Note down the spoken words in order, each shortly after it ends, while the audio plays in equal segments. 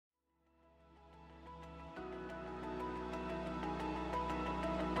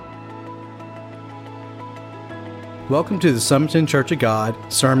Welcome to the Summerton Church of God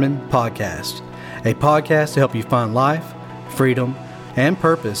Sermon Podcast, a podcast to help you find life, freedom, and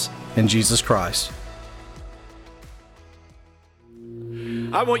purpose in Jesus Christ.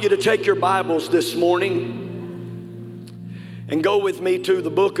 I want you to take your Bibles this morning and go with me to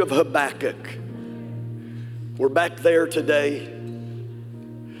the book of Habakkuk. We're back there today. And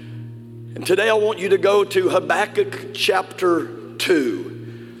today I want you to go to Habakkuk chapter 2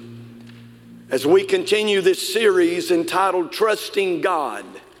 as we continue this series entitled Trusting God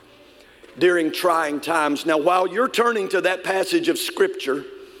During Trying Times. Now, while you're turning to that passage of Scripture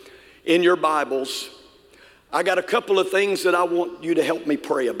in your Bibles, I got a couple of things that I want you to help me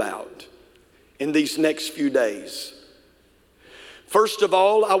pray about in these next few days. First of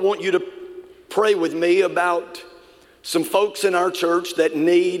all, I want you to pray with me about some folks in our church that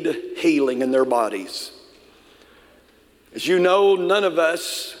need healing in their bodies. As you know, none of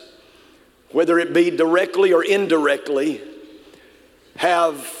us, whether it be directly or indirectly,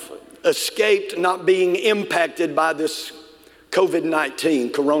 have escaped not being impacted by this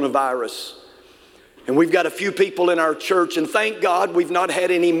COVID-19 coronavirus. And we've got a few people in our church, and thank God we've not had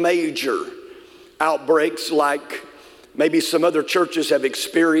any major outbreaks like maybe some other churches have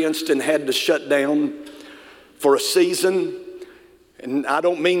experienced and had to shut down for a season. And I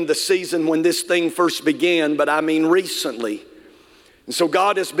don't mean the season when this thing first began, but I mean recently. And so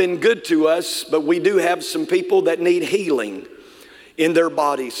God has been good to us, but we do have some people that need healing in their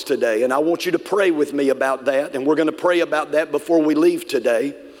bodies today. And I want you to pray with me about that, and we're going to pray about that before we leave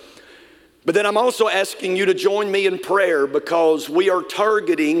today. But then I'm also asking you to join me in prayer because we are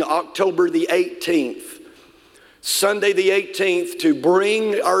targeting October the 18th, Sunday the 18th, to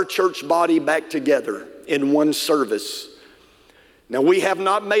bring our church body back together in one service. Now, we have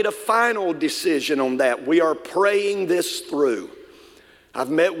not made a final decision on that. We are praying this through. I've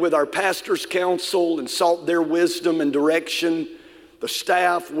met with our pastor's council and sought their wisdom and direction. The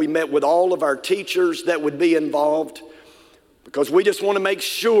staff, we met with all of our teachers that would be involved because we just want to make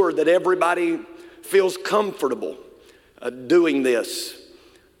sure that everybody feels comfortable doing this.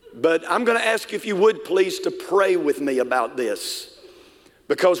 But I'm going to ask you if you would please to pray with me about this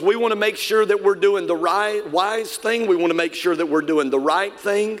because we want to make sure that we're doing the right, wise thing. We want to make sure that we're doing the right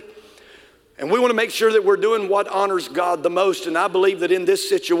thing. And we want to make sure that we're doing what honors God the most. And I believe that in this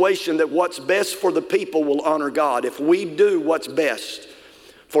situation that what's best for the people will honor God. If we do what's best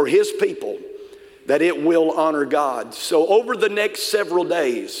for His people, that it will honor God. So over the next several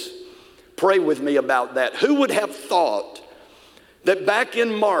days, pray with me about that. Who would have thought that back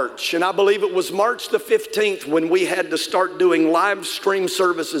in March, and I believe it was March the 15th when we had to start doing live stream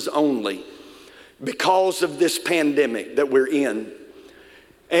services only because of this pandemic that we're in.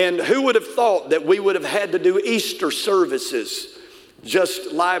 And who would have thought that we would have had to do Easter services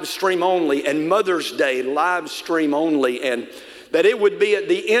just live stream only and Mother's Day live stream only, and that it would be at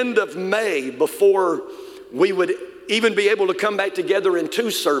the end of May before we would even be able to come back together in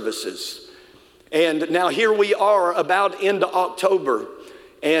two services. And now here we are about into October,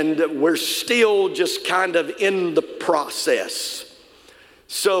 and we're still just kind of in the process.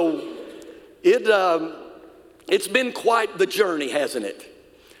 So it's been quite the journey, hasn't it?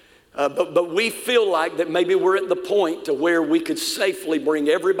 But we feel like that maybe we're at the point to where we could safely bring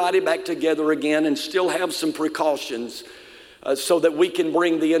everybody back together again and still have some precautions so that we can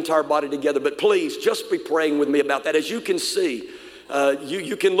bring the entire body together. But please, just be praying with me about that. As you can see,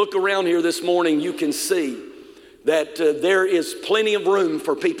 you can look around here this morning, you can see that there is plenty of room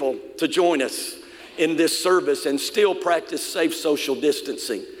for people to join us in this service and still practice safe social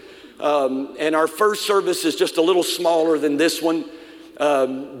distancing. And our first service is just a little smaller than this one.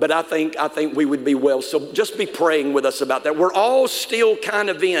 But I think we would be well. So just be praying with us about that. We're all still kind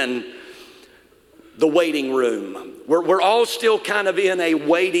of in the waiting room. We're all still kind of in a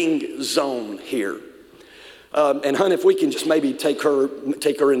waiting zone here. And hon, if we can just maybe take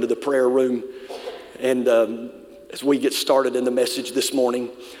her into the prayer room and as we get started in the message this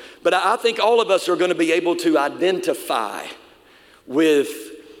morning. But I think all of us are going to be able to identify with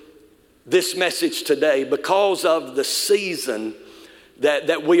this message today because of the season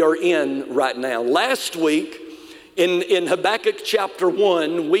that we are in right now. Last week in Habakkuk chapter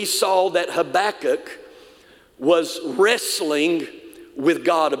 1, we saw that Habakkuk was wrestling with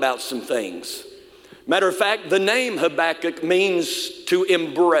God about some things. Matter of fact, the name Habakkuk means to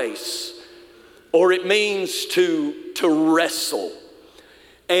embrace, or it means to wrestle.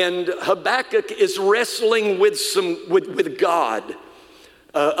 And Habakkuk is wrestling with God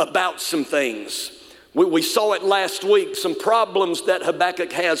about some things. We saw it last week, some problems that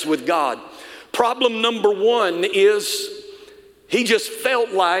Habakkuk has with God. Problem number one is he just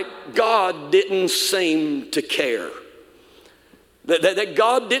felt like God didn't seem to care. That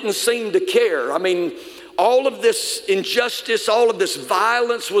God didn't seem to care. I mean, all of this injustice, all of this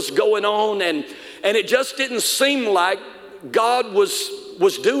violence was going on, and it just didn't seem like God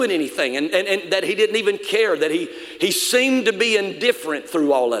was doing anything, and that he didn't even care, that he seemed to be indifferent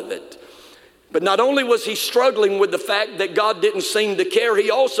through all of it. But not only was he struggling with the fact that God didn't seem to care,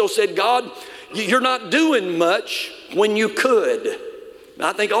 he also said, God, you're not doing much when you could.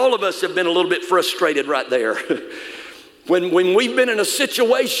 I think all of us have been a little bit frustrated right there. When we've been in a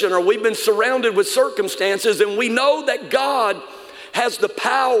situation or we've been surrounded with circumstances and we know that God has the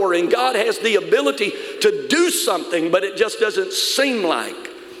power and God has the ability to do something, but it just doesn't seem like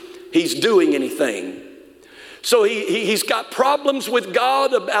he's doing anything. So he's got problems with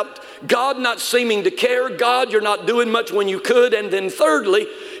God about God not seeming to care. God, you're not doing much when you could. And then thirdly,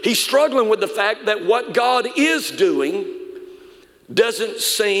 he's struggling with the fact that what God is doing doesn't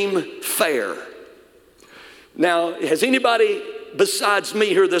seem fair. Now, has anybody besides me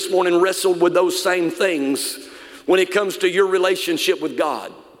here this morning wrestled with those same things when it comes to your relationship with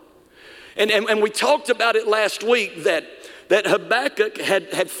God? And we talked about it last week that Habakkuk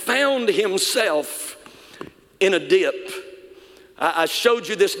had found himself in a dip. I showed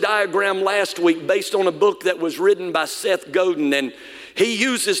you this diagram last week based on a book that was written by Seth Godin, and he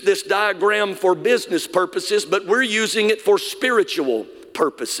uses this diagram for business purposes, but we're using it for spiritual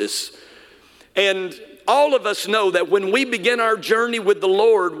purposes. And all of us know that when we begin our journey with the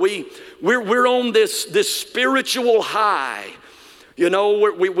Lord, we're on this spiritual high. You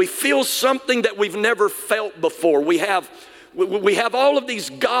know, we feel something that we've never felt before. We have all of these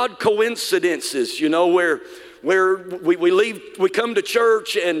God coincidences, you know, where we come to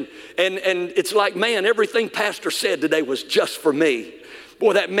church and it's like, man, everything pastor said today was just for me.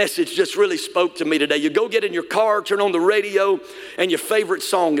 Boy, that message just really spoke to me today. You go get in your car, turn on the radio, and your favorite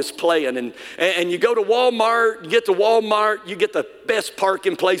song is playing. And you go to Walmart, you get to Walmart, you get the best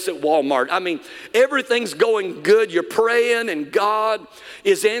parking place at Walmart. I mean, everything's going good. You're praying, and God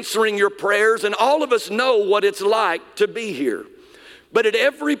is answering your prayers. And all of us know what it's like to be here. But at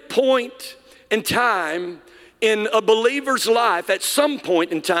every point in time in a believer's life, at some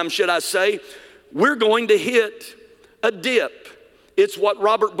point in time, should I say, we're going to hit a dip. It's what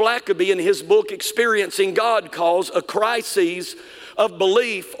Robert Blackaby in his book, Experiencing God, calls a crisis of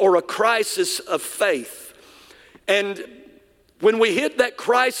belief or a crisis of faith. And when we hit that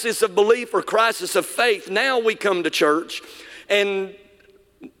crisis of belief or crisis of faith, now we come to church and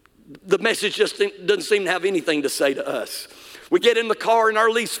the message just doesn't seem to have anything to say to us. We get in the car and our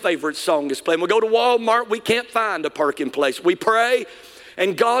least favorite song is playing. We go to Walmart, we can't find a parking place. We pray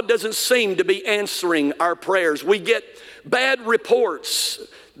and God doesn't seem to be answering our prayers. We get bad reports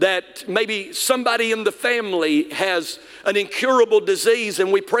that maybe somebody in the family has an incurable disease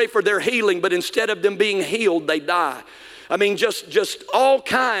and we pray for their healing, but instead of them being healed, they die. I mean, just all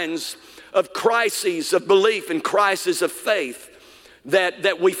kinds of crises of belief and crises of faith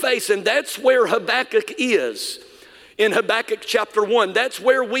that we face. And that's where Habakkuk is. In Habakkuk chapter 1, that's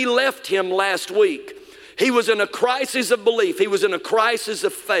where we left him last week. He was in a crisis of belief. He was in a crisis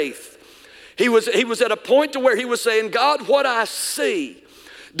of faith. He was at a point to where he was saying, God, what I see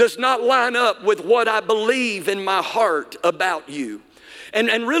does not line up with what I believe in my heart about you.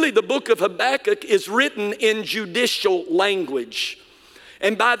 And really the book of Habakkuk is written in judicial language.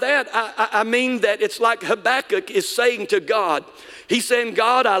 And by that, I mean that it's like Habakkuk is saying to God, he's saying,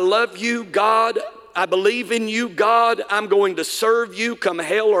 God, I love you. God, I believe in you. God, I'm going to serve you come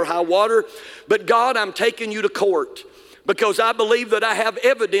hell or high water. But God, I'm taking you to court because I believe that I have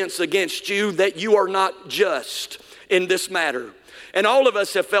evidence against you that you are not just in this matter. And all of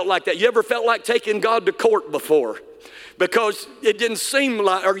us have felt like that. You ever felt like taking God to court before? Because it didn't seem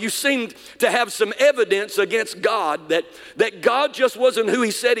like, or you seemed to have some evidence against God that God just wasn't who he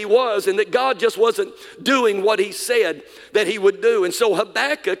said he was and that God just wasn't doing what he said that he would do. And so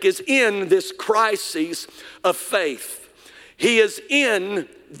Habakkuk is in this crisis of faith. He is in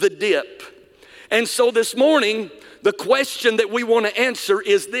the dip. And so this morning, the question that we want to answer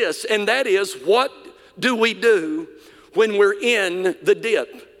is this, and that is, what do we do when we're in the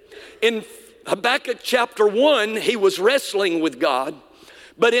dip? In Habakkuk chapter 1, he was wrestling with God.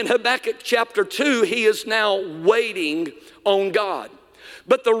 But in Habakkuk chapter 2, he is now waiting on God.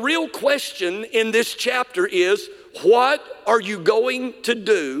 But the real question in this chapter is, what are you going to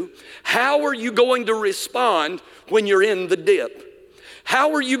do? How are you going to respond when you're in the dip?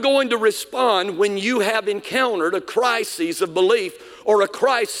 How are you going to respond when you have encountered a crisis of belief or a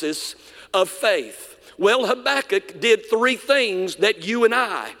crisis of faith? Well, Habakkuk did three things that you and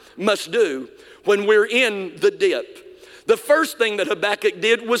I must do when we're in the dip. The first thing that Habakkuk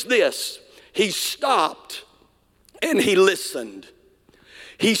did was this. He stopped and he listened.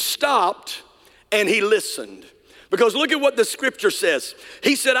 He stopped and he listened. Because look at what the scripture says.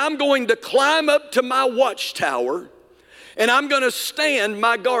 He said, I'm going to climb up to my watchtower and I'm going to stand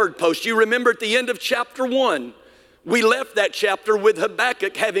my guard post. You remember at the end of chapter 1, we left that chapter with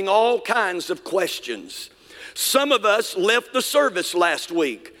Habakkuk having all kinds of questions. Some of us left the service last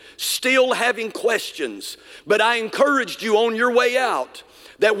week still having questions. But I encouraged you on your way out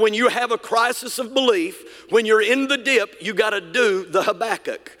that when you have a crisis of belief, when you're in the dip, you got to do the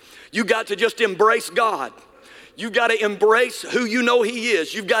Habakkuk. You got to just embrace God. You've got to embrace who you know He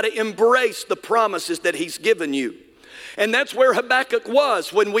is. You've got to embrace the promises that He's given you. And that's where Habakkuk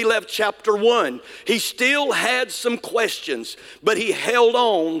was when we left chapter 1. He still had some questions, but he held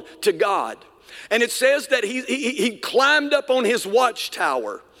on to God. And it says that he climbed up on his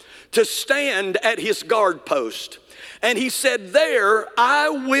watchtower to stand at his guard post. And he said, there I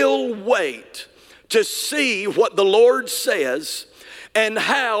will wait to see what the Lord says and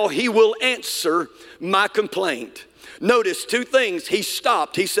how He will answer my complaint. Notice two things. He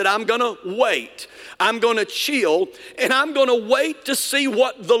stopped. He said, I'm going to wait. I'm going to chill, and I'm going to wait to see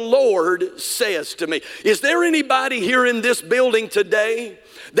what the Lord says to me. Is there anybody here in this building today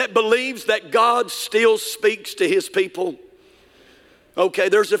that believes that God still speaks to His people? Okay,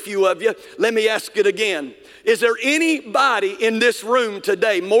 there's a few of you. Let me ask it again. Is there anybody in this room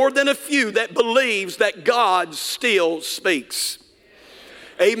today, more than a few, that believes that God still speaks?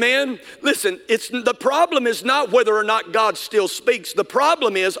 Amen. Listen, the problem is not whether or not God still speaks. The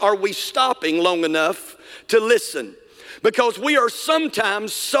problem is, are we stopping long enough to listen? Because we are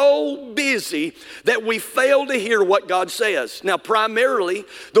sometimes so busy that we fail to hear what God says. Now, primarily,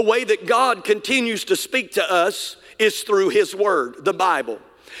 the way that God continues to speak to us is through His Word, the Bible.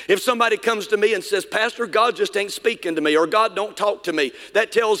 If somebody comes to me and says, Pastor, God just ain't speaking to me, or God don't talk to me,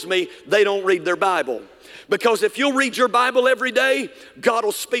 that tells me they don't read their Bible. Because if you'll read your Bible every day, God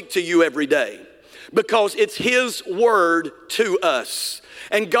will speak to you every day. Because it's His Word to us.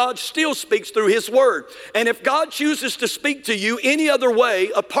 And God still speaks through His Word. And if God chooses to speak to you any other way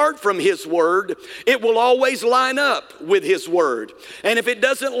apart from His Word, it will always line up with His Word. And if it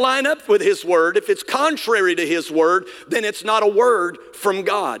doesn't line up with His Word, if it's contrary to His Word, then it's not a word from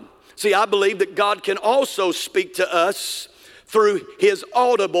God. See, I believe that God can also speak to us through His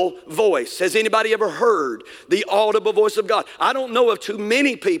audible voice. Has anybody ever heard the audible voice of God? I don't know of too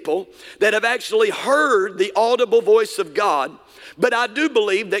many people that have actually heard the audible voice of God, but I do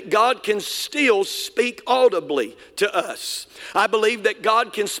believe that God can still speak audibly to us. I believe that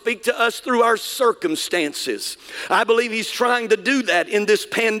God can speak to us through our circumstances. I believe He's trying to do that in this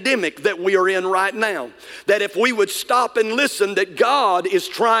pandemic that we are in right now. That if we would stop and listen, that God is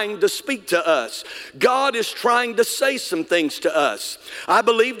trying to speak to us. God is trying to say some things to us. I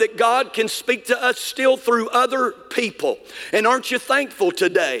believe that God can speak to us still through other people. And aren't you thankful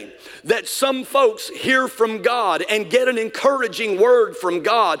today that some folks hear from God and get an encouraging word from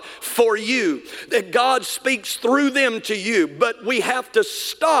God for you, that God speaks through them to you? But we have to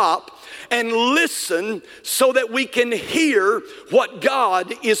stop and listen so that we can hear what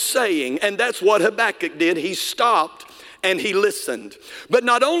God is saying. And that's what Habakkuk did. He stopped and he listened. But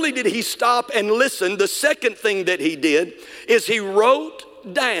not only did he stop and listen, the second thing that he did is he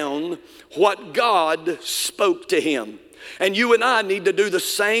wrote down what God spoke to him. And you and I need to do the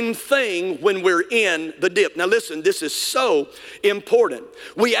same thing when we're in the dip. Now listen, this is so important.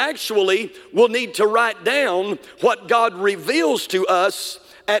 We actually will need to write down what God reveals to us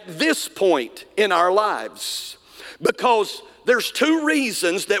at this point in our lives. Because there's two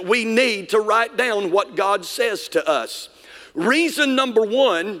reasons that we need to write down what God says to us. Reason number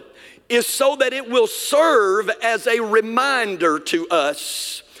one is so that it will serve as a reminder to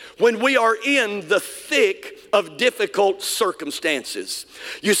us when we are in the thick of difficult circumstances.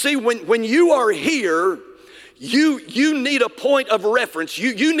 You see, when you are here, you need a point of reference.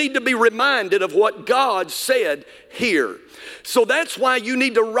 You need to be reminded of what God said here. So that's why you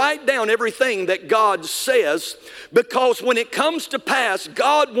need to write down everything that God says, because when it comes to pass,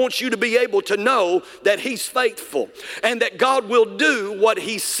 God wants you to be able to know that He's faithful and that God will do what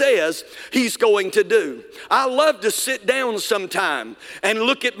He says He's going to do. I love to sit down sometime and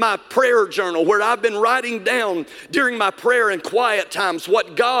look at my prayer journal where I've been writing down during my prayer and quiet times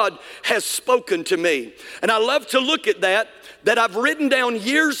what God has spoken to me. And I love to look at that that I've written down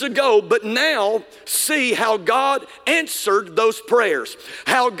years ago, but now see how God answered those prayers,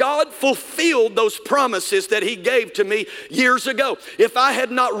 how God fulfilled those promises that He gave to me years ago. If I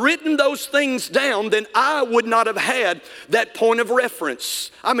had not written those things down, then I would not have had that point of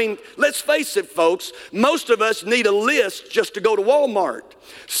reference. I mean, let's face it, folks, most of us need a list just to go to Walmart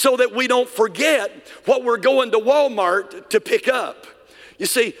so that we don't forget what we're going to Walmart to pick up. You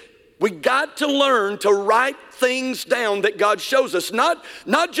see, we got to learn to write things down that God shows us, not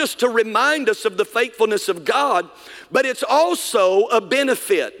just to remind us of the faithfulness of God, but it's also a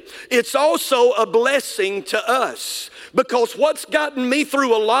benefit. It's also a blessing to us, because what's gotten me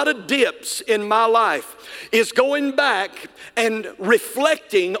through a lot of dips in my life is going back and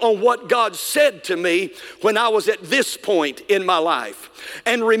reflecting on what God said to me when I was at this point in my life.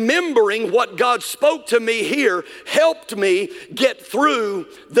 And remembering what God spoke to me here helped me get through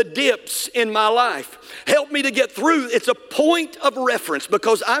the dips in my life. Helped me to get through. It's a point of reference,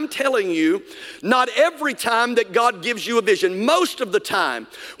 because I'm telling you, not every time that God gives you a vision, most of the time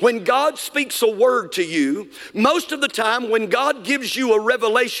when God speaks a word to you, most of the time when God gives you a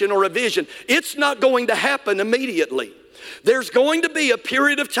revelation or a vision, it's not going to happen immediately. There's going to be a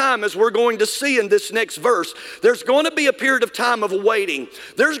period of time, as we're going to see in this next verse, there's going to be a period of time of waiting.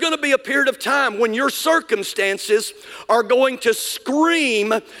 There's going to be a period of time when your circumstances are going to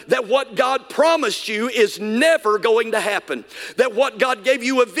scream that what God promised you is never going to happen. That what God gave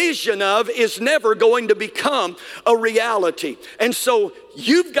you a vision of is never going to become a reality. And so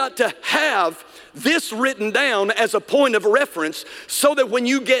you've got to have this written down as a point of reference, so that when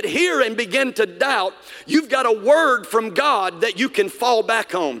you get here and begin to doubt, you've got a word from God that you can fall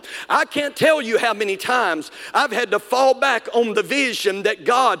back on. I can't tell you how many times I've had to fall back on the vision that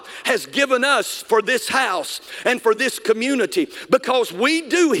God has given us for this house and for this community, because we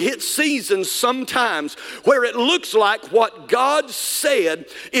do hit seasons sometimes where it looks like what God said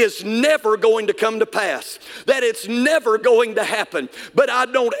is never going to come to pass, that it's never going to happen. But I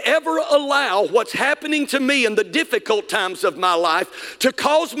don't ever allow what's happening to me in the difficult times of my life to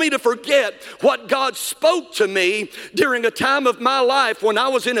cause me to forget what God spoke to me during a time of my life when I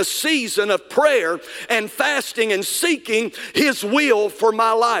was in a season of prayer and fasting and seeking His will for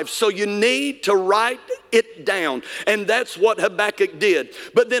my life. So you need to write it down. And that's what Habakkuk did.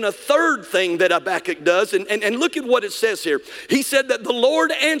 But then a third thing that Habakkuk does, and look at what it says here. He said that the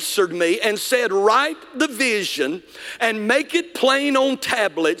Lord answered me and said, write the vision and make it plain on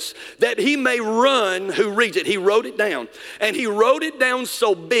tablets, that he may run who reads it. He wrote it down. And he wrote it down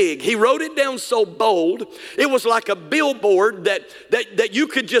so big. He wrote it down so bold. It was like a billboard that you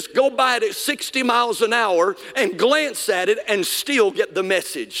could just go by it at 60 miles an hour and glance at it and still get the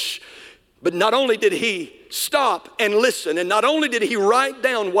message. But not only did he stop and listen, and not only did he write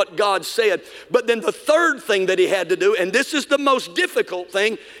down what God said, but then the third thing that he had to do, and this is the most difficult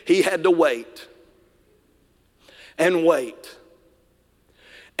thing, he had to wait. And wait.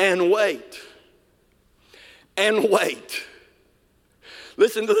 And wait. And wait.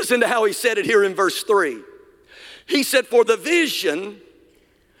 Listen to how he said it here in verse 3. He said, for the vision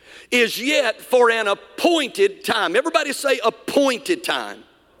is yet for an appointed time. Everybody say appointed time.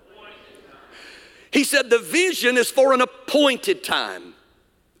 He said the vision is for an appointed time.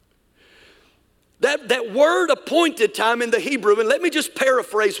 That word appointed time in the Hebrew, and let me just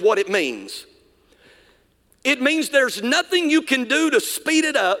paraphrase what it means. It means there's nothing you can do to speed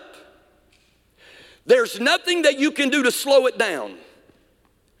it up. There's nothing that you can do to slow it down.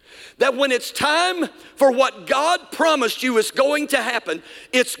 That when it's time for what God promised you is going to happen,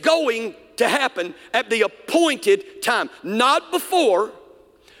 it's going to happen at the appointed time. Not before,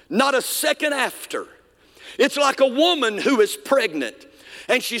 not a second after. It's like a woman who is pregnant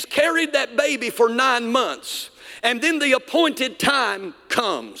and she's carried that baby for 9 months, and then the appointed time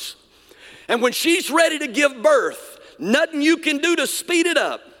comes. And when she's ready to give birth, nothing you can do to speed it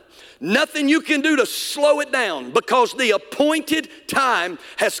up, nothing you can do to slow it down, because the appointed time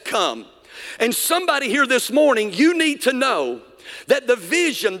has come. And somebody here this morning, you need to know that the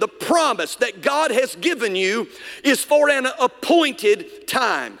vision, the promise that God has given you is for an appointed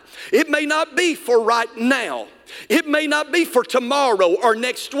time. It may not be for right now. It may not be for tomorrow or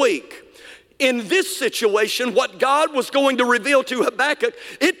next week. In this situation, what God was going to reveal to Habakkuk,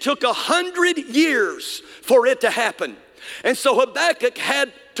 it took 100 years for it to happen. And so Habakkuk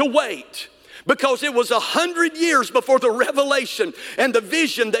had to wait. because it was 100 years before the revelation and the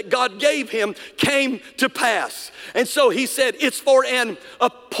vision that God gave him came to pass. And so he said, it's for an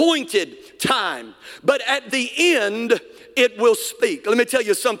appointed time, but at the end, it will speak. Let me tell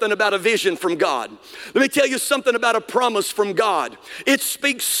you something about a vision from God. Let me tell you something about a promise from God. It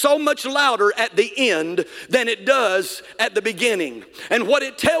speaks so much louder at the end than it does at the beginning. And what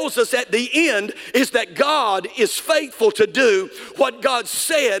it tells us at the end is that God is faithful to do what God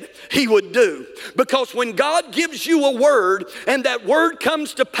said he would do. Because when God gives you a word and that word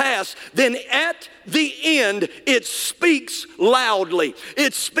comes to pass, then at the end, it speaks loudly.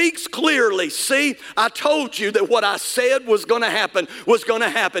 It speaks clearly. See, I told you that what I said was going to happen was going to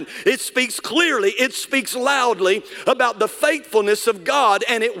happen. It speaks clearly. It speaks loudly about the faithfulness of God,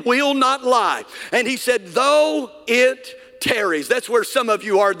 and it will not lie. And he said, though it tarries. That's where some of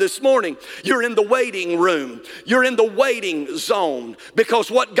you are this morning. You're in the waiting room. You're in the waiting zone because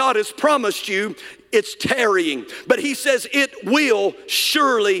what God has promised you, it's tarrying. But he says it will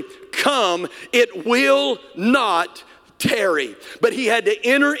surely come. It will not tarry. But he had to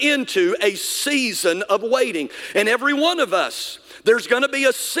enter into a season of waiting. And every one of us, there's going to be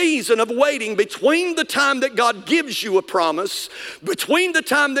a season of waiting between the time that God gives you a promise, between the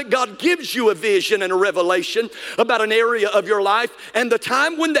time that God gives you a vision and a revelation about an area of your life, and the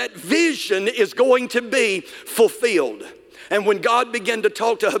time when that vision is going to be fulfilled. And when God began to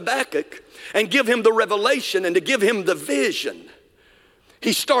talk to Habakkuk and give him the revelation and to give him the vision,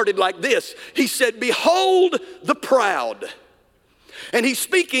 he started like this. He said, behold the proud. And he's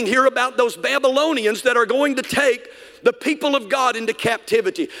speaking here about those Babylonians that are going to take the people of God into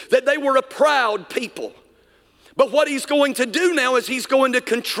captivity, that they were a proud people. But what he's going to do now is he's going to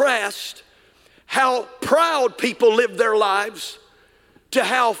contrast how proud people live their lives to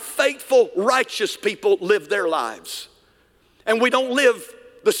how faithful, righteous people live their lives. And we don't live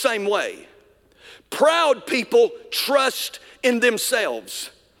the same way. Proud people trust in themselves.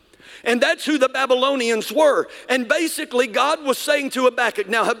 And that's who the Babylonians were. And basically God was saying to Habakkuk,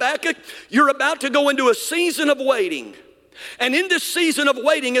 now Habakkuk, you're about to go into a season of waiting. And in this season of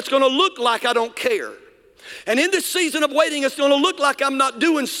waiting, it's going to look like I don't care. And in this season of waiting, it's going to look like I'm not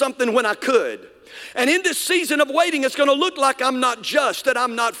doing something when I could. And in this season of waiting, it's going to look like I'm not just, that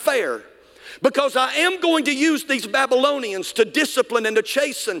I'm not fair. Because I am going to use these Babylonians to discipline and to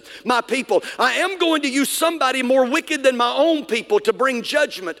chasten my people. I am going to use somebody more wicked than my own people to bring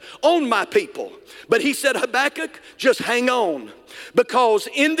judgment on my people. But he said, Habakkuk, just hang on. Because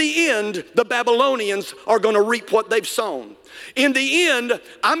in the end, the Babylonians are going to reap what they've sown. In the end,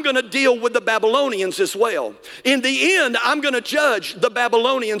 I'm going to deal with the Babylonians as well. In the end, I'm going to judge the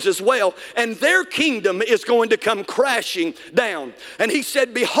Babylonians as well. And their kingdom is going to come crashing down. And he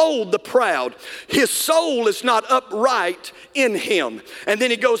said, behold the proud. His soul is not upright in him. And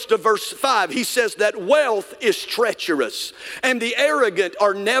then he goes to verse 5. He says that wealth is treacherous and the arrogant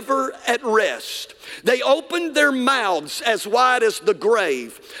are never at rest. They opened their mouths as wide as the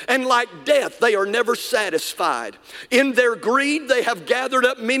grave, and like death they are never satisfied. In their greed they have gathered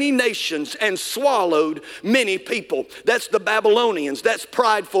up many nations and swallowed many people. That's the Babylonians. That's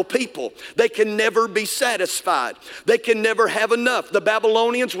prideful people. They can never be satisfied. They can never have enough. The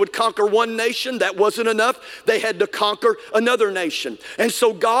Babylonians would conquer one nation. That wasn't enough. They had to conquer another nation. And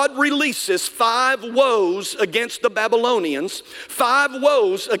so God releases 5 woes against the Babylonians, 5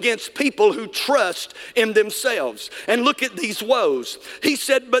 woes against people who trust in themselves. And look at these woes. He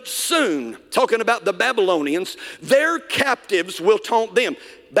said, but soon, talking about the Babylonians, their captives will taunt them.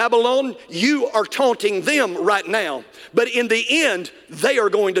 Babylon, you are taunting them right now, but in the end, they are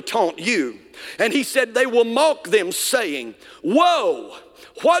going to taunt you. And he said, they will mock them, saying, woe,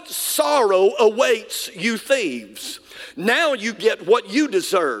 what sorrow awaits you thieves. Now you get what you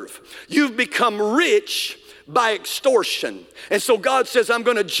deserve. You've become rich by extortion. And so God says, I'm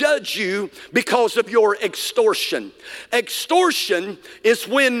going to judge you because of your extortion. Extortion is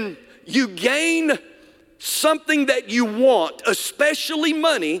when you gain something that you want, especially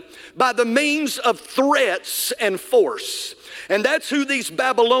money, by the means of threats and force. And that's who these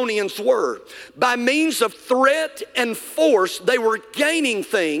Babylonians were. By means of threat and force, they were gaining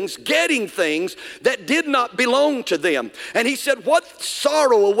things, getting things that did not belong to them. And he said, what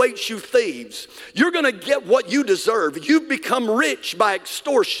sorrow awaits you thieves? You're going to get what you deserve. You've become rich by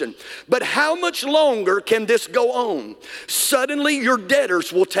extortion. But how much longer can this go on? Suddenly your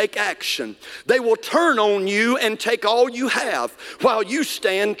debtors will take action. They will turn on on you and take all you have, while you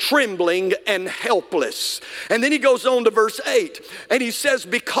stand trembling and helpless. And then he goes on to verse 8, and he says,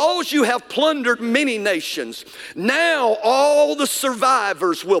 because you have plundered many nations, now all the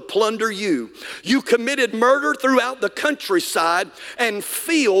survivors will plunder you. You committed murder throughout the countryside and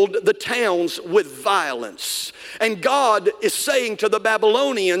filled the towns with violence. And God is saying to the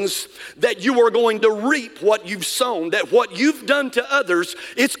Babylonians that you are going to reap what you've sown, that what you've done to others,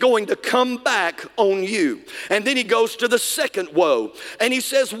 it's going to come back on you. And then he goes to the second woe, and he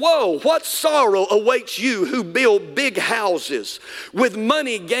says, woe, what sorrow awaits you who build big houses with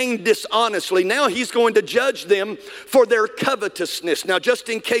money gained dishonestly. Now he's going to judge them for their covetousness. Now, just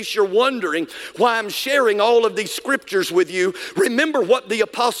in case you're wondering why I'm sharing all of these scriptures with you, remember what the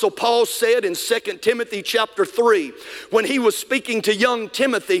Apostle Paul said in 2 Timothy chapter 3. When he was speaking to young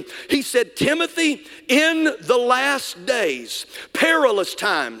Timothy, he said, Timothy, in the last days, perilous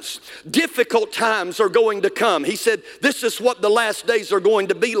times, difficult times are going to come. He said, this is what the last days are going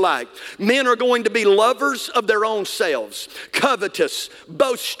to be like. Men are going to be lovers of their own selves, covetous,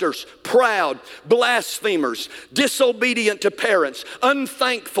 boasters, proud, blasphemers, disobedient to parents,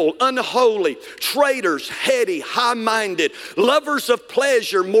 unthankful, unholy, traitors, heady, high-minded, lovers of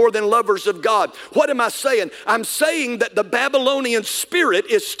pleasure more than lovers of God. What am I saying? I'm saying that the Babylonian spirit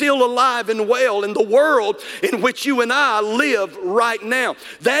is still alive and well in the world in which you and I live right now.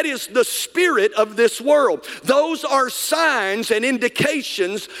 That is the spirit of this world. Those are signs and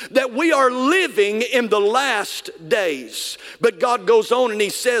indications that we are living in the last days. But God goes on and he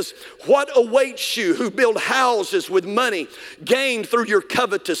says, what awaits you who build houses with money gained through your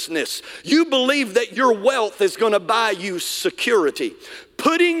covetousness? You believe that your wealth is going to buy you security,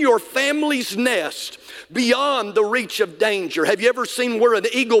 putting your family's nest beyond the reach of danger. Have you ever seen where an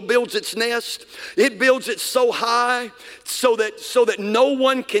eagle builds its nest? It builds it so high so that no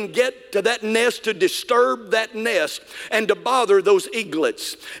one can get to that nest to disturb that nest and to bother those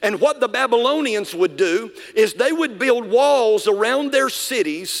eaglets. And what the Babylonians would do is they would build walls around their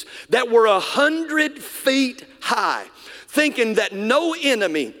cities that were 100 feet high, thinking that no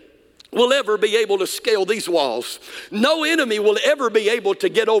enemy will ever be able to scale these walls. No enemy will ever be able to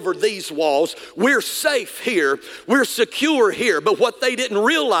get over these walls. We're safe here. We're secure here. But what they didn't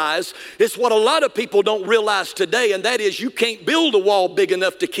realize is what a lot of people don't realize today, and that is you can't build a wall big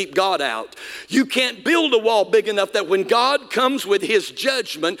enough to keep God out. You can't build a wall big enough that when God comes with his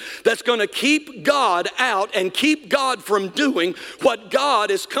judgment, that's going to keep God out and keep God from doing what God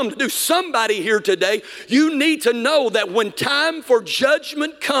has come to do. Somebody here today, you need to know that when time for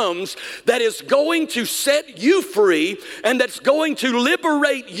judgment comes, that is going to set you free and that's going to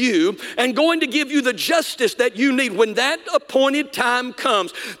liberate you and going to give you the justice that you need. When that appointed time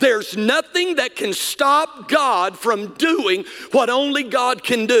comes, there's nothing that can stop God from doing what only God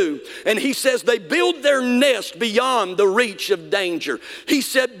can do. And he says they build their nest beyond the reach of danger. He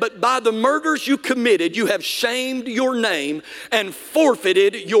said, but by the murders you committed, you have shamed your name and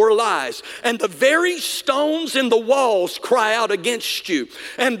forfeited your lives. And the very stones in the walls cry out against you.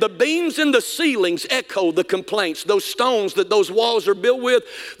 And the beams in the ceilings echo the complaints. Those stones that those walls are built with,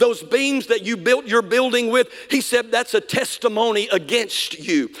 those beams that you built your building with, he said that's a testimony against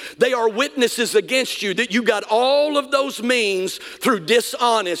you. They are witnesses against you that you got all of those means through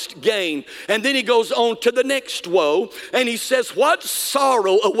dishonest gain. And then he goes on to the next woe, and he says, what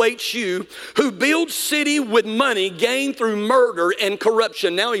sorrow awaits you who build city with money gained through murder and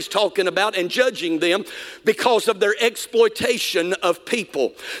corruption. Now he's talking about and judging them because of their exploitation of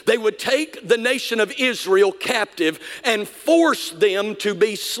people. They would take the nation of Israel captive and force them to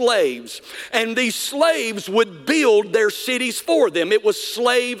be slaves. And these slaves would build their cities for them. It was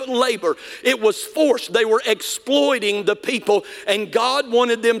slave labor. It was forced. They were exploiting the people. And God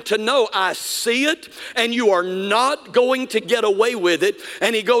wanted them to know, I see it, and you are not going to get away with it.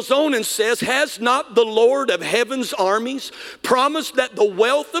 And he goes on and says, has not the Lord of heaven's armies promised that the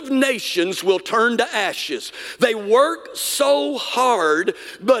wealth of nations will turn to ashes? They work so hard,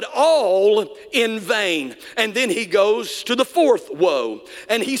 but all in vain. And then he goes to the fourth woe,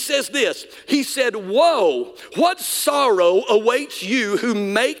 and he says this. He said, woe, what sorrow awaits you who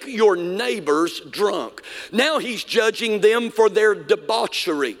make your neighbors drunk. Now he's judging them for their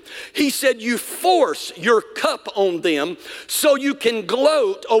debauchery. He said, you force your cup on them so you can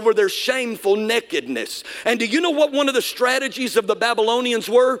gloat over their shameful nakedness. And do you know what one of the strategies of the Babylonians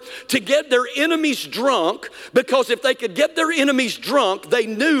were? To get their enemies drunk, because if they could get their enemies drunk, they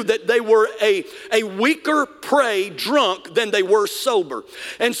knew knew that they were a weaker prey drunk than they were sober.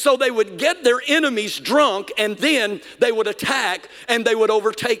 And so they would get their enemies drunk, and then they would attack and they would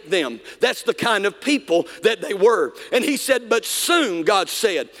overtake them. That's the kind of people that they were. And he said, but soon, God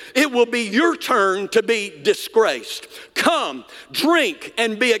said, it will be your turn to be disgraced. Come, drink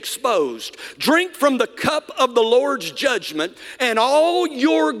and be exposed. Drink from the cup of the Lord's judgment, and all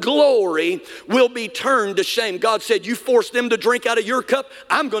your glory will be turned to shame. God said, you force them to drink out of your cup,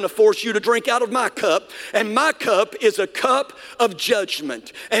 I'm going to force you to drink out of my cup. And my cup is a cup of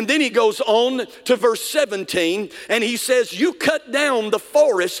judgment. And then he goes on to verse 17, and he says, you cut down the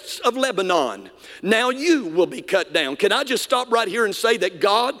forests of Lebanon. Now you will be cut down. Can I just stop right here and say that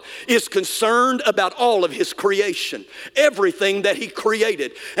God is concerned about all of his creation, everything that he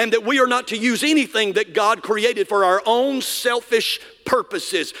created, and that we are not to use anything that God created for our own selfish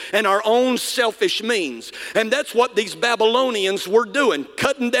purposes and our own selfish means. And that's what these Babylonians were doing,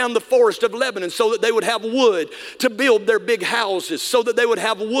 cutting down the forest of Lebanon so that they would have wood to build their big houses, so that they would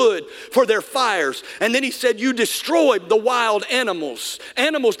have wood for their fires. And then he said, you destroyed the wild animals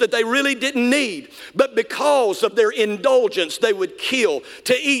that they really didn't need, but because of their indulgence, they would kill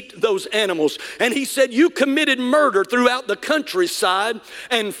to eat those animals. And he said, you committed murder throughout the countryside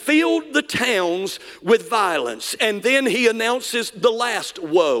and filled the towns with violence. And then he announces the last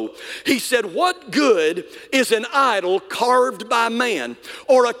woe. He said, what good is an idol carved by man,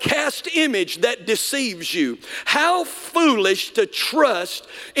 or a cast image that deceives you? How foolish to trust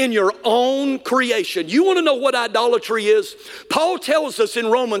in your own creation. You want to know what idolatry is? Paul tells us in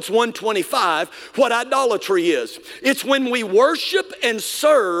Romans 1:25 what idolatry is. It's when we worship and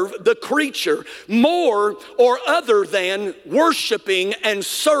serve the creature more or other than worshiping and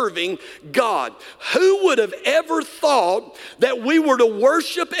serving God. Who would have ever thought that we were to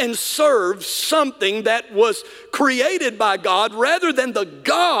worship and serve something that was created by God rather than the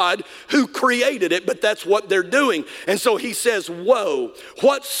God who created it? But that's what they're doing. And so he says, woe,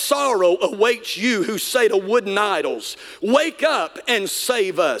 what sorrow awaits you who say to wooden idols, wake up and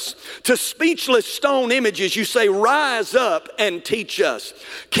save us. To speechless stone images you say, rise up and teach us.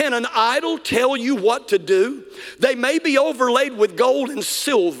 Can an idol tell you what to do? They may be overlaid with gold and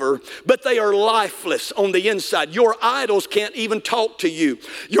silver, but they are lifeless on the inside. Your idols can't even talk to you.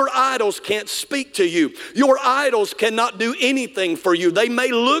 Your idols can't speak to you. Your idols cannot do anything for you. They may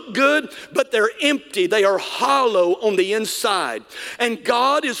look good, but they're empty. They are hollow on the inside. And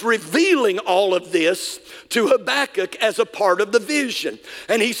God is revealing all of this to Habakkuk as a part of the vision.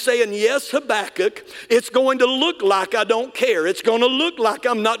 And he's saying, yes, Habakkuk, it's going to look like I don't care. It's going to look like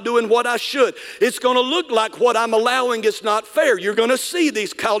I'm not doing what I should. It's going to look like what I'm allowing is not fair. You're going to see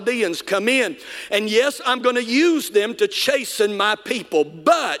these Chaldeans come in. And yes, I'm going to use them to chasten my people.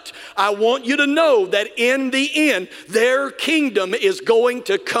 But I want you to know that in the end, their kingdom is going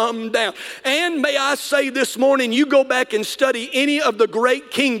to come down. And may I say this morning, you go back and study any of the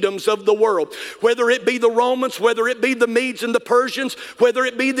great kingdoms of the world, whether it be the Romans, whether it be the Medes and the Persians, whether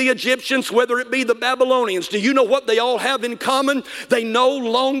it be the Egyptians, whether it be the Babylonians. Do you know what they all have in common? They no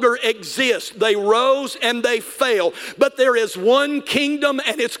longer exist. They rose and they fell. But there is one kingdom,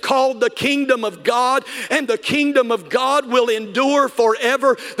 and it's called the kingdom of God, and the kingdom of God will endure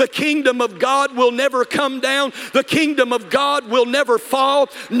forever. The kingdom of God will never come down. The kingdom of God will never fall.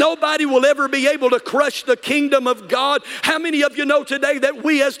 Nobody will ever be able to crush the kingdom of God. How many of you know today that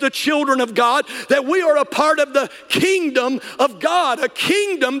we as the children of God, that we are a part of the kingdom of God, a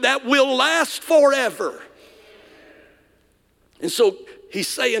kingdom that will last forever? And so he's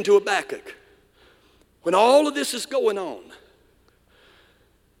saying to Habakkuk, when all of this is going on,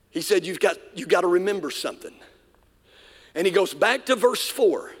 he said, you've got to remember something. And he goes back to verse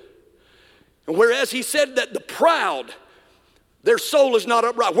 4. And whereas he said that the proud, their soul is not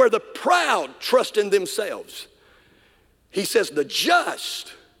upright, where the proud trust in themselves, he says the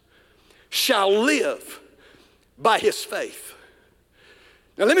just shall live by his faith.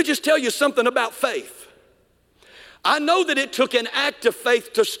 Now let me just tell you something about faith. I know that it took an act of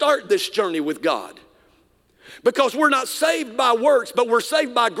faith to start this journey with God, because we're not saved by works, but we're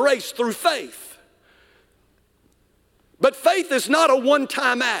saved by grace through faith. But faith is not a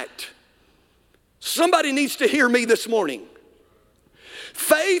one-time act. Somebody needs to hear me this morning.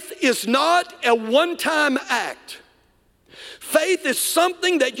 Faith is not a one-time act. Faith is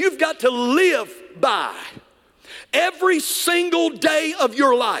something that you've got to live by every single day of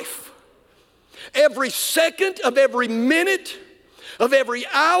your life. Every second of every minute, of every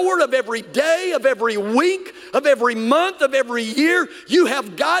hour, of every day, of every week, of every month, of every year, you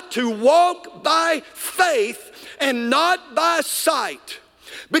have got to walk by faith and not by sight.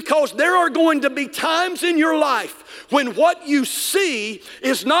 Because there are going to be times in your life when what you see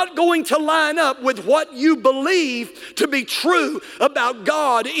is not going to line up with what you believe to be true about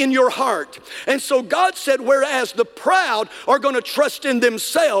God in your heart. And so God said, whereas the proud are going to trust in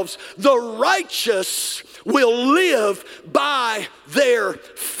themselves, the righteous will live by their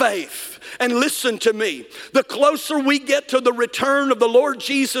faith. And listen to me, the closer we get to the return of the Lord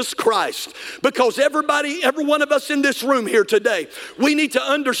Jesus Christ, because every one of us in this room here today, we need to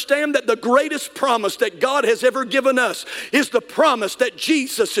understand that the greatest promise that God has ever given us is the promise that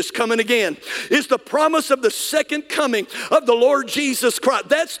Jesus is coming again, is the promise of the second coming of the Lord Jesus Christ.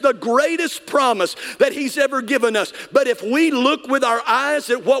 That's the greatest promise that He's ever given us. But if we look with our eyes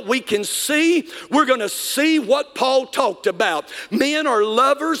at what we can see, we're going to see what Paul talked about. Men are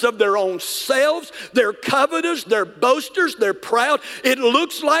lovers of their own selves, they're covetous, they're boasters, they're proud. It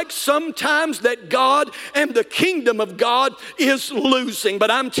looks like sometimes that God and the kingdom of God is losing.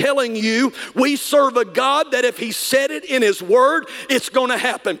 But I'm telling you, we serve a God that if He said it in His word, it's going to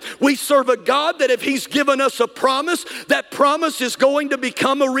happen. We serve a God that if He's given us a promise, that promise is going to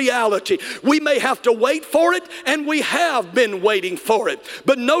become a reality. We may have to wait for it, and we have been waiting for it.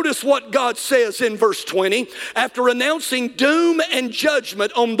 But notice what God says in verse 20. After announcing doom and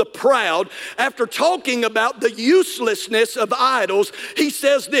judgment on the proud, after talking about the uselessness of idols, He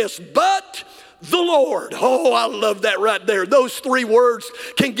says this, but the Lord. Oh, I love that right there. Those three words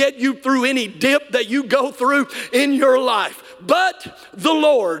can get you through any dip that you go through in your life. But the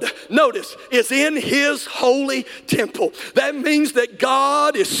Lord, notice, is in His holy temple. That means that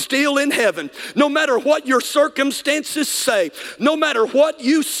God is still in heaven. No matter what your circumstances say, no matter what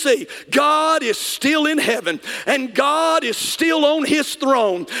you see, God is still in heaven. And God is still on His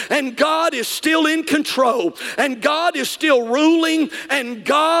throne. And God is still in control. And God is still ruling. And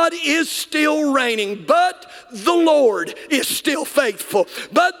God is still reigning. But the Lord is still faithful.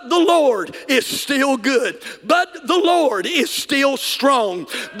 But the Lord is still good. But the Lord is still strong.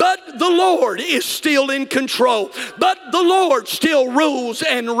 But the Lord is still in control. But the Lord still rules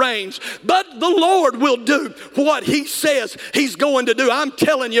and reigns. But the Lord will do what He says He's going to do. I'm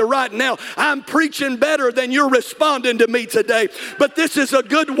telling you right now, I'm preaching better than you're responding to me today. But this is a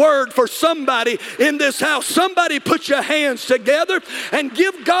good word for somebody in this house. Somebody put your hands together and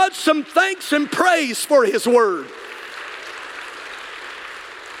give God some thanks and praise for His word.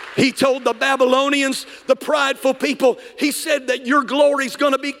 He told the Babylonians, the prideful people, He said that your glory is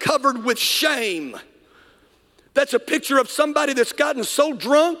going to be covered with shame. That's a picture of somebody that's gotten so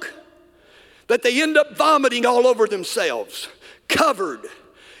drunk that they end up vomiting all over themselves, covered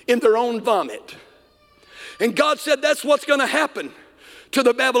in their own vomit. And God said that's what's going to happen to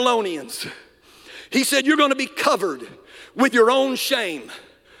the Babylonians. He said you're going to be covered with your own shame.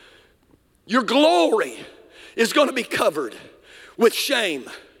 Your glory is going to be covered with shame.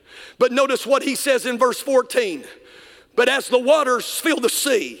 But notice what He says in verse 14. But as the waters fill the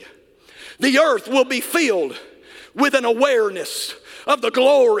sea, the earth will be filled with an awareness of the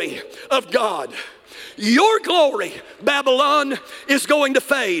glory of God. Your glory, Babylon, is going to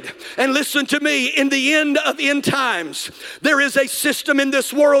fade. And listen to me, in the end of end times, there is a system in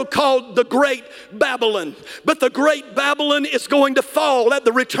this world called the Great Babylon. But the Great Babylon is going to fall at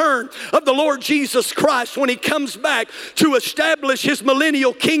the return of the Lord Jesus Christ when He comes back to establish His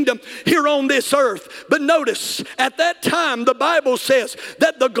millennial kingdom here on this earth. But notice, at that time, the Bible says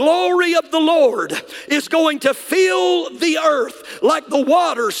that the glory of the Lord is going to fill the earth like the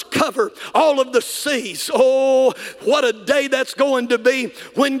waters cover all of the sea. Oh, what a day that's going to be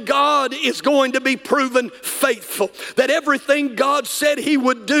when God is going to be proven faithful. That everything God said He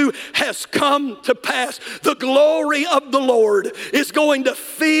would do has come to pass. The glory of the Lord is going to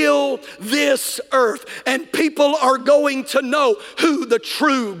fill this earth. And people are going to know who the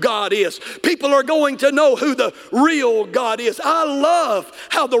true God is. People are going to know who the real God is. I love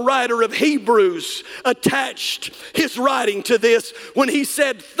how the writer of Hebrews attached his writing to this when he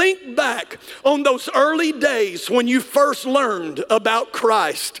said, think back on those early days when you first learned about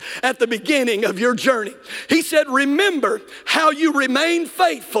Christ at the beginning of your journey. He said, remember how you remained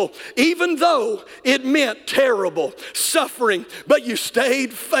faithful even though it meant terrible suffering, but you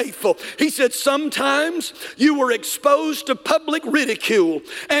stayed faithful. He said, sometimes you were exposed to public ridicule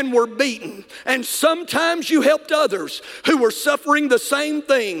and were beaten, and sometimes you helped others who were suffering the same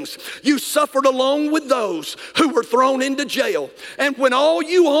things. You suffered along with those who were thrown into jail, and when all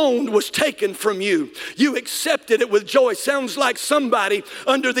you owned was taken from you, you. You accepted it with joy. Sounds like somebody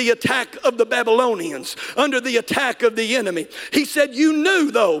under the attack of the Babylonians, under the attack of the enemy. He said, you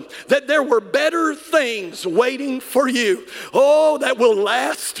knew though that there were better things waiting for you. Oh, that will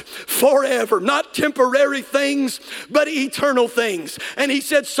last forever. Not temporary things, but eternal things. And he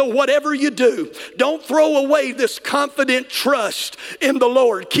said, so whatever you do, don't throw away this confident trust in the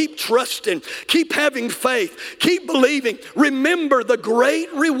Lord. Keep trusting. Keep having faith. Keep believing. Remember the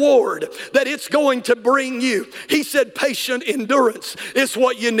great reward that it's going to bring you. He said, patient endurance is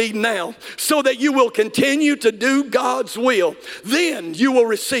what you need now so that you will continue to do God's will. Then you will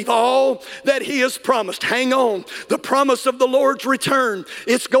receive all that he has promised. Hang on. The promise of the Lord's return,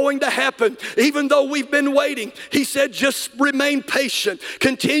 it's going to happen. Even though we've been waiting, he said, just remain patient.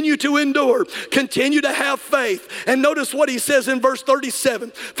 Continue to endure. Continue to have faith. And notice what he says in verse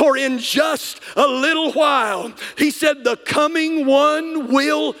 37. For in just a little while, he said, the coming one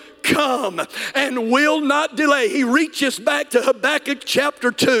will come and will not delay. He reaches back to Habakkuk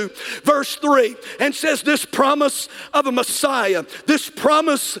chapter 2, verse 3, and says this promise of a Messiah, this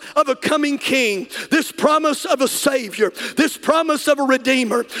promise of a coming king, this promise of a Savior, this promise of a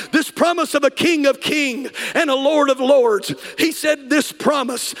Redeemer, this promise of a King of kings and a Lord of lords. He said this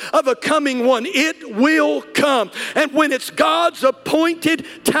promise of a coming one, it will come. And when it's God's appointed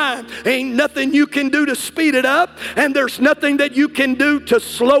time, ain't nothing you can do to speed it up, and there's nothing that you can do to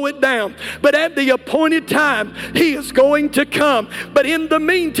slow it down. But at the appointed time, he is going to come. But in the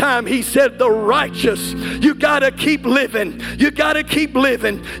meantime, he said, the righteous, you got to keep living. You got to keep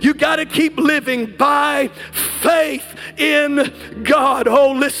living. You got to keep living by faith in God.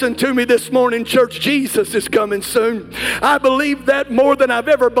 Oh, listen to me this morning, church. Jesus is coming soon. I believe that more than I've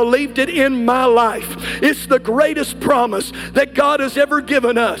ever believed it in my life. It's the greatest promise that God has ever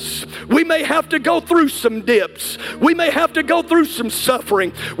given us. We may have to go through some dips. We may have to go through some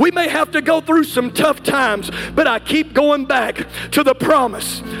suffering. We may have to go through some tough times, but I keep going back to the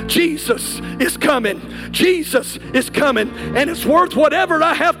promise. Jesus is coming. Jesus is coming, and it's worth whatever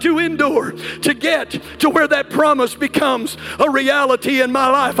I have to endure to get to where that promise becomes a reality in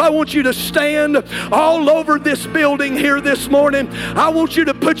my life. I want you to stand all over this building here this morning. I want you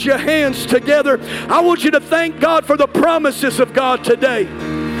to put your hands together. I want you to thank God for the promises of God today.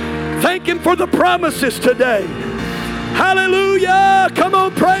 Thank him for the promises today. Hallelujah. Come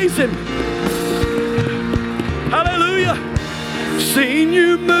on, praise him. Hallelujah. Seen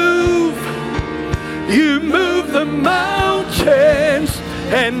you move the mountains,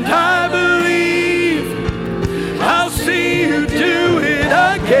 and I believe I'll see you do it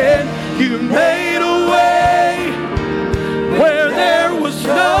again. You made a way where there was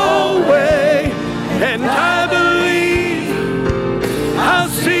no way, and I believe I'll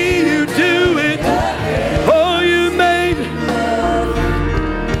see you do it. Oh, you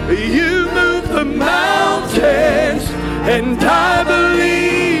moved the mountains, and I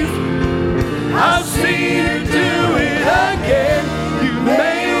believe I'll see you do it again. You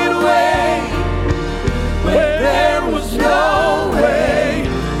made a way where there was no way,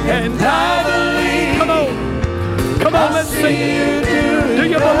 and I believe. Come on, let's sing. Do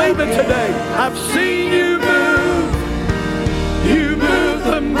you believe it today? I've seen you move. You move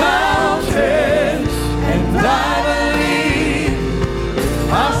the mountains, and I believe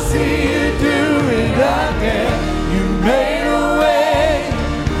I'll see you do it again. You made a way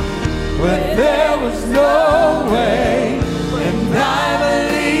when there was no way, and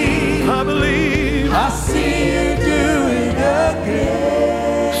I believe I'll see you do it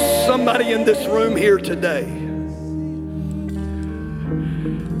again. Somebody in this room here today,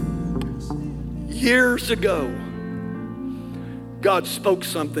 years ago, God spoke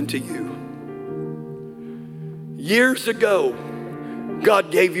something to you. Years ago,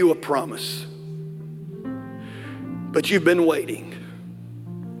 God gave you a promise. But you've been waiting.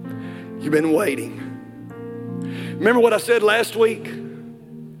 You've been waiting. Remember what I said last week?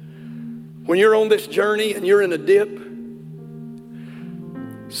 When you're on this journey and you're in a dip,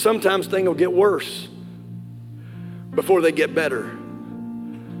 sometimes things will get worse before they get better.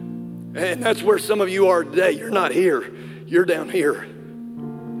 And that's where some of you are today. You're not here. You're down here.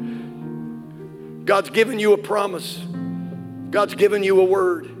 God's given you a promise. God's given you a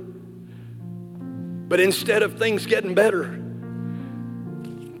word. But instead of things getting better,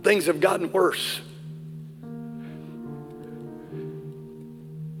 things have gotten worse.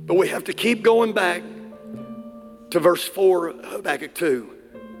 But we have to keep going back to verse 4 of Habakkuk 2.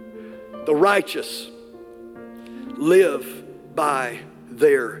 The righteous live by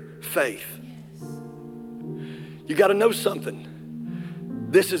their faith. You got to know something.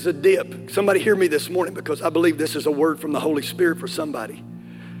 This is a dip. Somebody hear me this morning, because I believe this is a word from the Holy Spirit for somebody.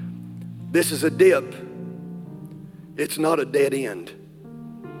 This is a dip. It's not a dead end.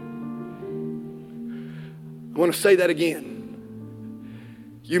 I want to say that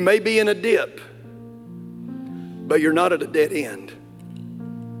again. You may be in a dip, but you're not at a dead end.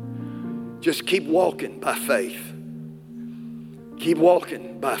 Just keep walking by faith. Keep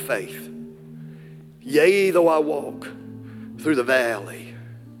walking by faith. Yea, though I walk through the valley,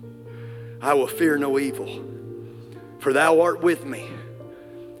 I will fear no evil, for thou art with me.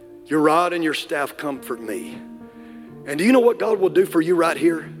 Your rod and your staff comfort me. And do you know what God will do for you right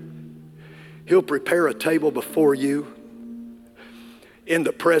here? He'll prepare a table before you in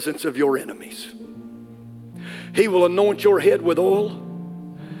the presence of your enemies. He will anoint your head with oil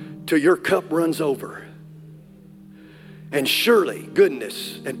till your cup runs over. And surely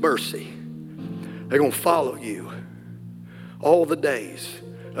goodness and mercy, they're going to follow you all the days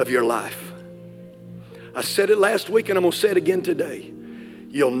of your life. I said it last week and I'm going to say it again today.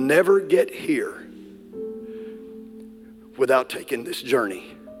 You'll never get here without taking this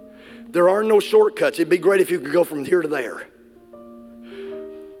journey. There are no shortcuts. It'd be great if you could go from here to there.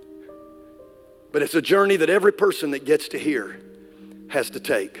 But it's a journey that every person that gets to here has to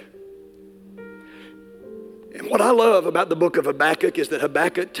take. And what I love about the book of Habakkuk is that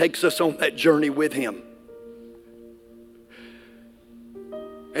Habakkuk takes us on that journey with him.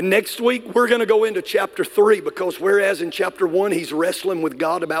 And next week, we're going to go into chapter 3 because whereas in chapter 1, he's wrestling with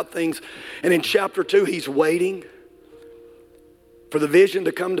God about things, and in chapter 2, he's waiting for the vision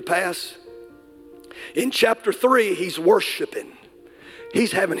to come to pass. In chapter 3, he's worshiping.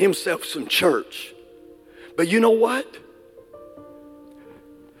 He's having himself some church. But you know what?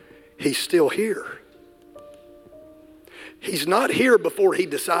 He's still here. He's not here before he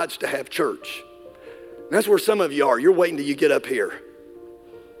decides to have church. And that's where some of you are. You're waiting till you get up here.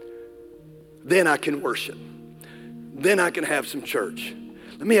 Then I can worship. Then I can have some church.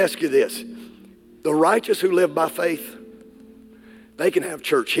 Let me ask you this. The righteous who live by faith, they can have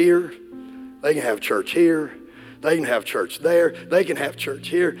church here. They can have church here. They can have church there. They can have church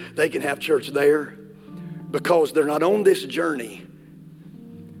here. They can have church there. Because they're not on this journey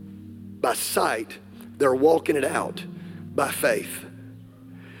by sight. They're walking it out by faith.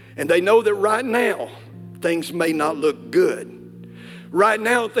 And they know that right now, things may not look good. Right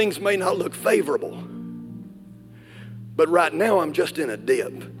now, things may not look favorable. But right now, I'm just in a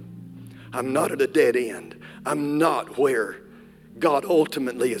dip. I'm not at a dead end. I'm not where God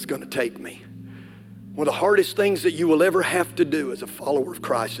ultimately is going to take me. One of the hardest things that you will ever have to do as a follower of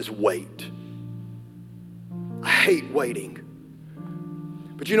Christ is wait. I hate waiting.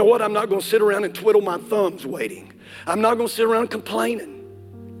 But you know what? I'm not going to sit around and twiddle my thumbs waiting. I'm not going to sit around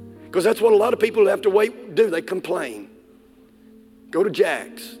complaining. Because that's what a lot of people who have to wait do. They complain. Go to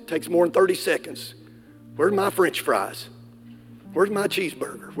Jack's. Takes more than 30 seconds. Where's my French fries? Where's my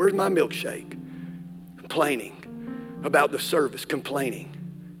cheeseburger? Where's my milkshake? Complaining about the service. Complaining.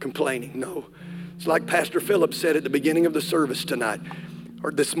 No. It's like Pastor Philip said at the beginning of the service tonight,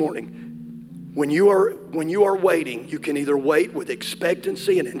 or this morning. When you are waiting, you can either wait with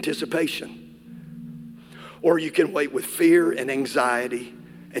expectancy and anticipation, or you can wait with fear and anxiety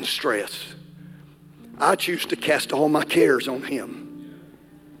and stress. I choose to cast all my cares on him.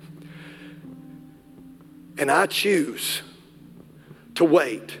 And I choose to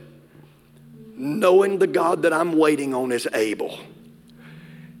wait, knowing the God that I'm waiting on is able.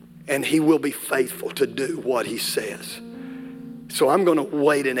 And he will be faithful to do what he says. So I'm going to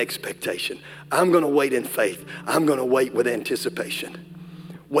wait in expectation. I'm going to wait in faith. I'm going to wait with anticipation.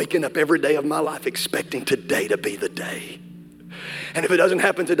 Waking up every day of my life expecting today to be the day. And if it doesn't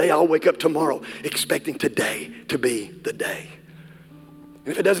happen today, I'll wake up tomorrow expecting today to be the day.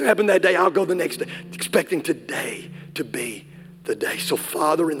 And if it doesn't happen that day, I'll go the next day expecting today to be the day. So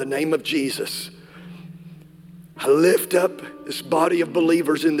Father, in the name of Jesus, I lift up this body of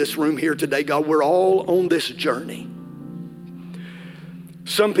believers in this room here today. God, we're all on this journey.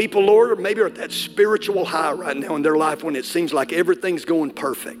 Some people, Lord, maybe are at that spiritual high right now in their life when it seems like everything's going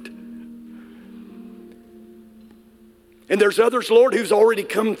perfect. And there's others, Lord, who's already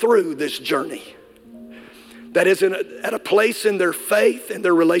come through this journey that is at a place in their faith and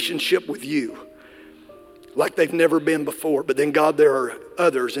their relationship with you like they've never been before. But then, God, there are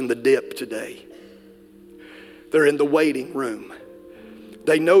others in the dip today. They're in the waiting room.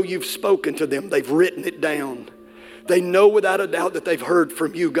 They know you've spoken to them. They've written it down. They know without a doubt that they've heard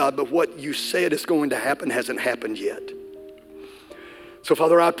from you, God, but what you said is going to happen hasn't happened yet. So,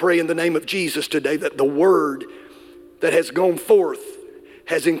 Father, I pray in the name of Jesus today that the word that has gone forth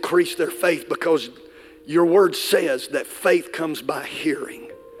has increased their faith, because your word says that faith comes by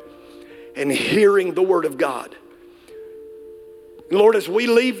hearing, and hearing the word of God. Lord, as we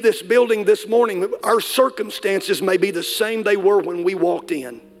leave this building this morning, our circumstances may be the same they were when we walked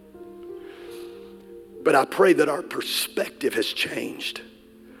in. But I pray that our perspective has changed,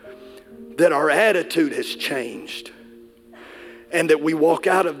 that our attitude has changed, and that we walk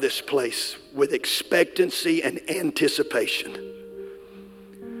out of this place with expectancy and anticipation,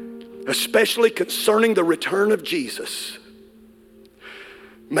 especially concerning the return of Jesus.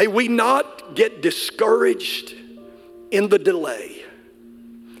 May we not get discouraged in the delay,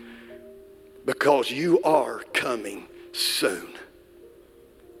 because you are coming soon.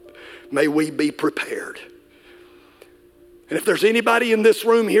 May we be prepared. And if there's anybody in this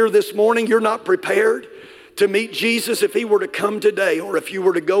room here this morning, you're not prepared to meet Jesus if he were to come today, or if you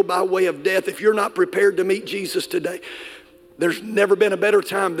were to go by way of death, if you're not prepared to meet Jesus today, there's never been a better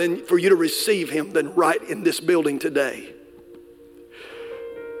time than for you to receive him than right in this building today.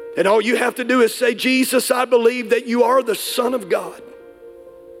 And all you have to do is say, Jesus, I believe that you are the Son of God.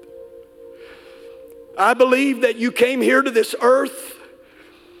 I believe that you came here to this earth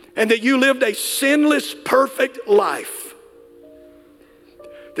and that you lived a sinless, perfect life.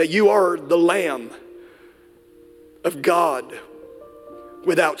 That you are the Lamb of God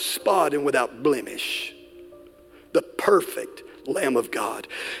without spot and without blemish. The perfect Lamb of God.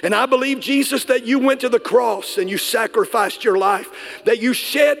 And I believe, Jesus, that you went to the cross and you sacrificed your life, that you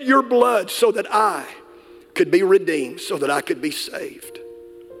shed your blood so that I could be redeemed, so that I could be saved.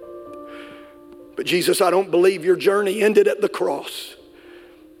 But Jesus, I don't believe your journey ended at the cross.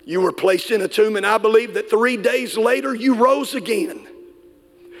 You were placed in a tomb, and I believe that 3 days later you rose again,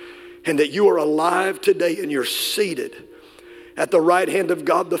 and that you are alive today and you're seated at the right hand of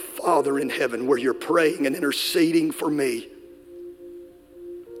God the Father in heaven, where you're praying and interceding for me.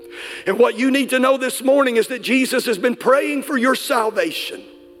 And what you need to know this morning is that Jesus has been praying for your salvation.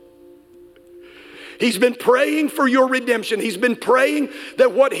 He's been praying for your redemption. He's been praying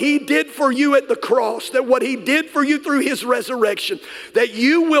that what he did for you at the cross, that what he did for you through his resurrection, that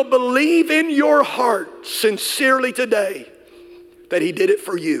you will believe in your heart sincerely today that he did it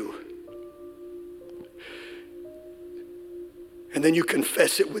for you. And then you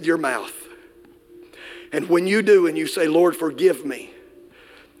confess it with your mouth. And when you do and you say, Lord, forgive me,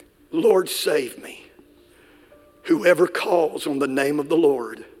 Lord, save me, whoever calls on the name of the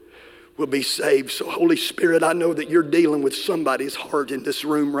Lord will be saved. So Holy Spirit, I know that you're dealing with somebody's heart in this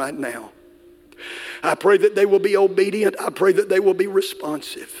room right now. I pray that they will be obedient. I pray that they will be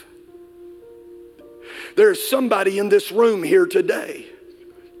responsive. There is somebody in this room here today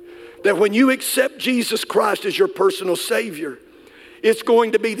that when you accept Jesus Christ as your personal Savior, it's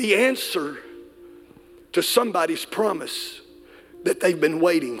going to be the answer to somebody's promise that they've been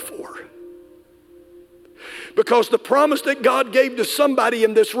waiting for. Because the promise that God gave to somebody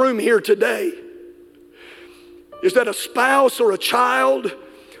in this room here today is that a spouse or a child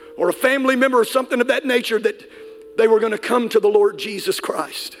or a family member or something of that nature, that they were going to come to the Lord Jesus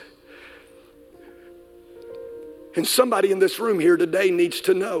Christ. And somebody in this room here today needs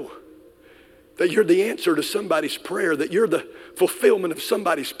to know that you're the answer to somebody's prayer, that you're the fulfillment of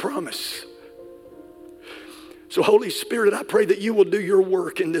somebody's promise. So Holy Spirit, I pray that you will do your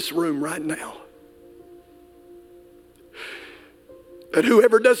work in this room right now. That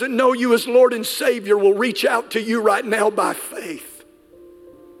whoever doesn't know you as Lord and Savior will reach out to you right now by faith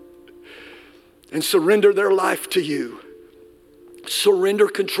and surrender their life to you. Surrender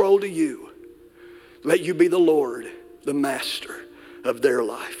control to you. Let you be the Lord, the master of their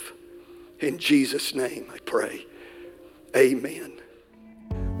life. In Jesus' name I pray. Amen.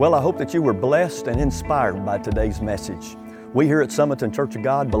 Well, I hope that you were blessed and inspired by today's message. We here at Summerton Church of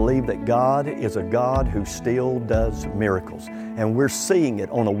God believe that God is a God who still does miracles, and we're seeing it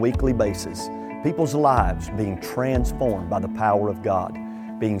on a weekly basis. People's lives being transformed by the power of God,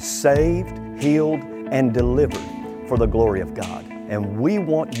 being saved, healed, and delivered for the glory of God. And we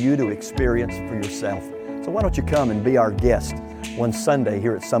want you to experience for yourself. So why don't you come and be our guest one Sunday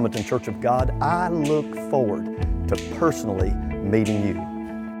here at Summerton Church of God? I look forward to personally meeting you.